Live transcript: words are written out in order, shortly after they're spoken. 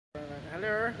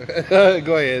Hello.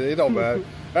 Go ahead, it don't matter.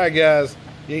 All right, guys,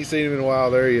 you ain't seen him in a while.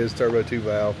 There he is, turbo 2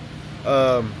 valve.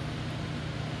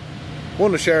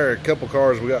 Wanted to share a couple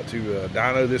cars we got to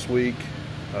dyno this week.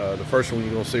 The first one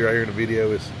you're gonna see right here in the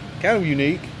video is kind of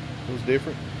unique. It was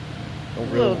different. A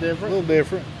little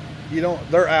different. You don't.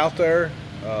 They're out there.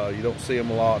 You don't see them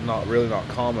a lot. Not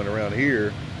common around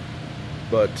here.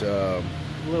 But A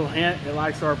little hint, it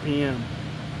likes RPM.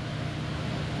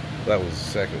 that was the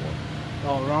second one.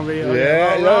 Oh, wrong video.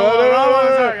 Yeah,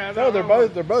 Okay. no,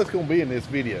 they're both gonna be in this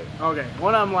video. Okay,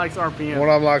 one of them likes RPM. One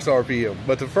of them likes RPM,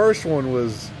 but the first one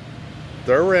was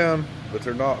they're around, but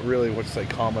they're not really what you say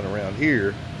common around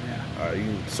here. Yeah. You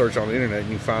can search on the internet and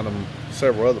you can find them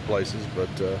several other places, but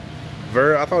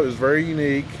I thought it was very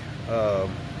unique. Of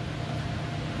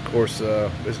course,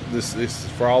 this is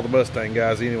for all the Mustang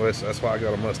guys anyway, so that's why I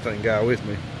got a Mustang guy with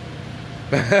me.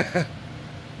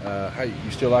 Hey, you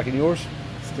still liking yours?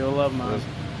 Still love mine.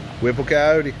 Whipple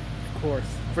Coyote. Of course.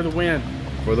 For the win.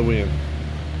 For the win.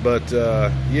 But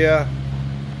yeah,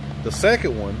 the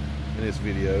second one in this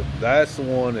video, that's the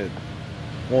one that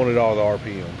wanted all the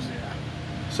RPMs. Yeah.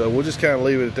 So we'll just kind of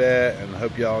leave it at that, and I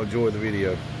hope y'all enjoy the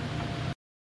video.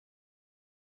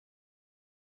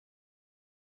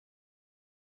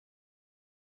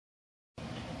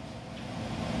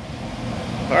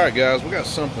 Alright guys, we got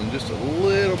something just a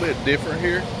little bit different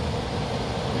here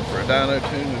for a dyno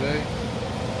tune today.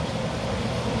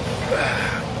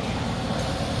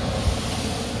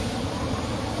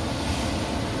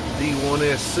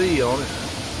 D1SC on it,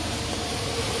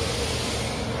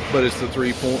 but it's the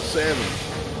 3.7.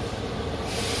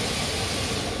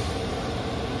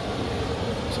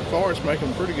 So far it's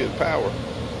making pretty good power.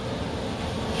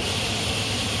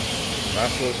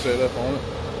 Nice little setup on it.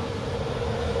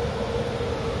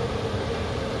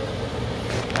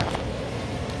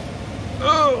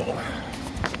 Oh!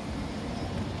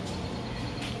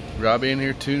 Robbie in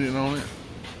here tuning on it.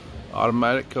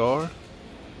 Automatic car.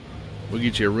 We'll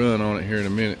get you a run on it here in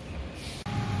a minute.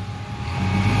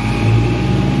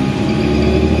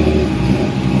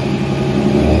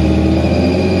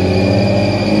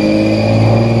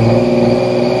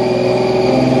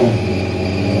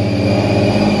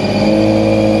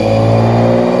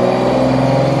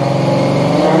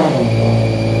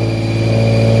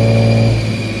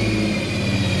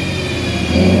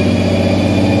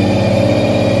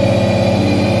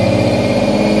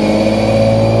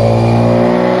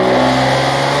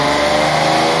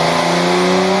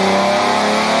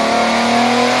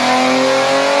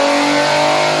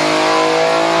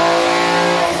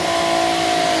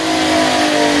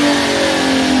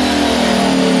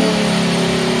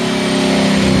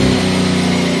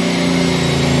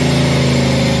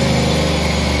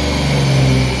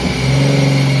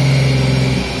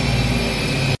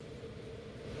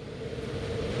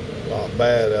 Not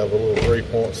bad out of a little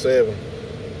 3.7.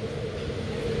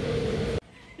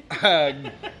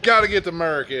 Gotta get the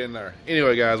America in there.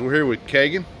 Anyway, guys, we're here with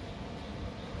Kagan.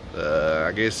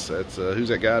 I guess that's who's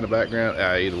that guy in the background?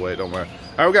 Either way, it don't matter.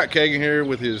 All right, we got Kagan here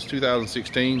with his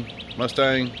 2016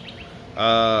 Mustang.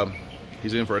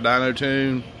 He's in for a dyno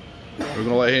tune. We're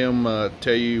gonna let him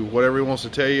tell you whatever he wants to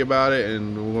tell you about it,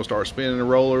 and we're gonna start spinning the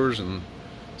rollers and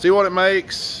see what it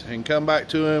makes, and come back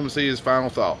to him and see his final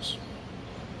thoughts.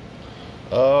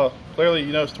 Clearly,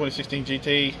 you know, it's 2016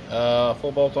 GT,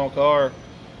 full bolt-on car,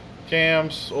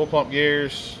 cams, oil pump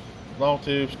gears, long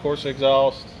tubes, coarse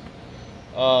exhaust.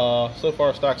 So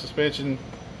far, stock suspension,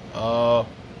 but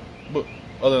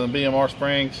other than BMR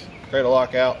springs, cradle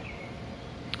lockout.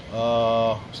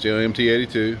 Still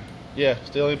MT82. Yeah,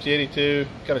 still MT82.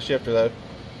 Got a shifter though.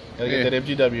 Gotta get that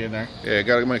MGW in there. Yeah,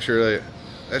 gotta make sure that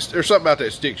there's something about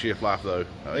that stick shift life though.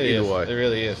 Either way, it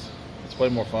really is. It's way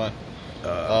more fun.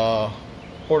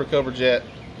 Quarter cover jet,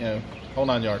 you know, whole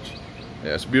 9 yards.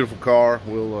 Yeah, it's a beautiful car.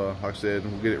 We'll, like I said,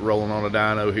 we'll get it rolling on a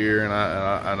dyno here, and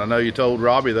I know you told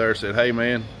Robbie there, said, hey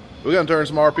man, we're gonna turn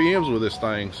some RPMs with this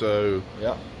thing. So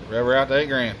yeah, rev out to 8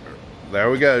 grand. There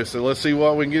we go. So let's see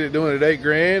what we can get it doing at 8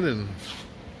 grand, and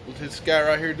let this guy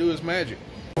right here do his magic.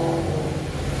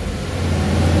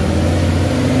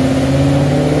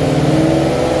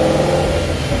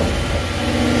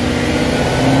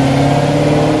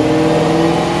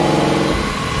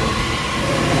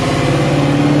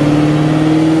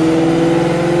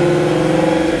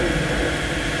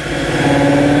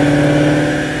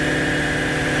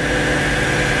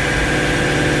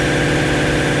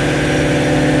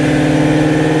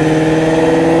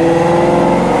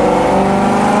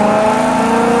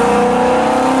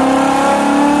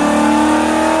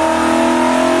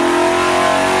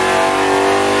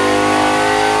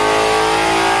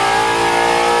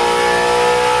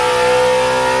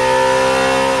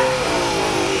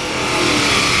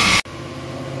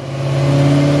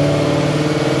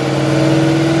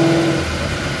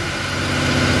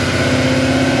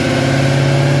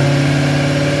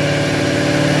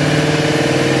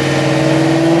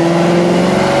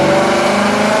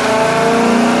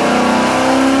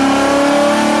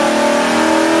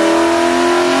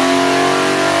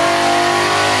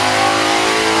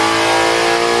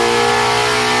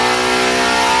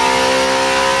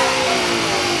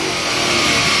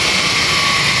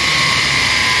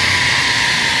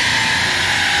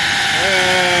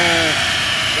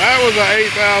 was an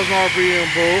 8,000 RPM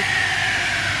pull.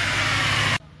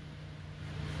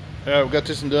 Yeah, we got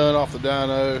this one done off the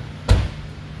dyno.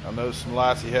 I noticed some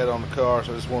lights he had on the car,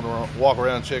 so I just wanted to walk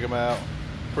around and check them out.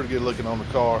 Pretty good looking on the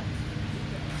car.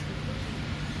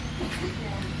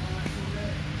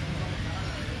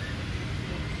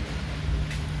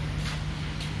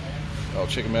 I'll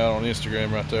check him out on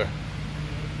Instagram right there.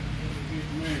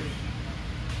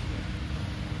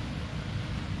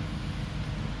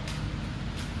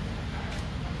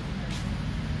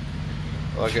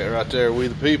 I like that right there, We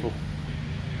the People.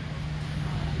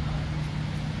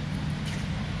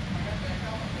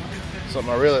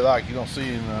 Something I really like you don't see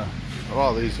in a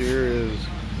lot of these here is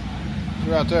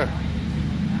right there.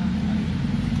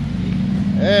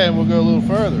 And we'll go a little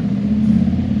further.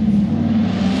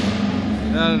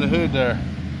 Down in the hood there.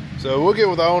 So we'll get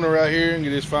with the owner right here and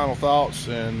get his final thoughts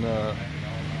and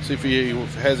see if he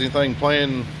has anything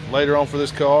planned later on for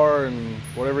this car and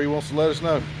whatever he wants to let us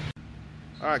know.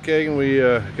 All right, Kagan, we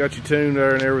got you tuned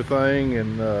there and everything,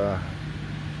 and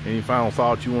any final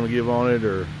thoughts you want to give on it?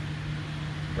 Or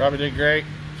Robbie did great.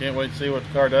 Can't wait to see what the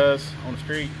car does on the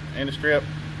street and the strip.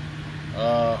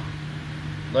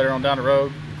 Later on down the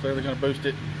road, we're clearly going to boost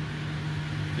it.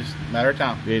 Just a matter of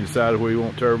time. you ain't decided where you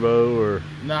want turbo or?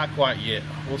 Not quite yet.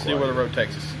 We'll see where the road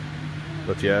takes us.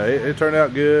 But yeah, it turned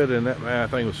out good, and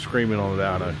that thing was screaming on the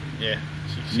dyno. Yeah.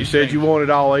 You said you wanted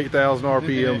all 8,000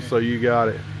 RPM, so you got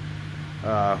it.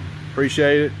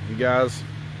 Appreciate it. You guys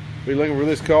be looking for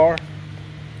this car.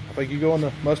 I think you going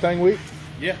to Mustang Week?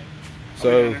 Yeah.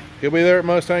 So he'll be there at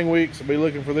Mustang Week, so be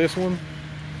looking for this one.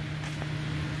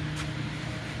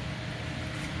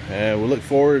 And we look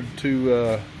forward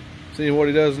to seeing what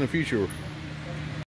he does in the future.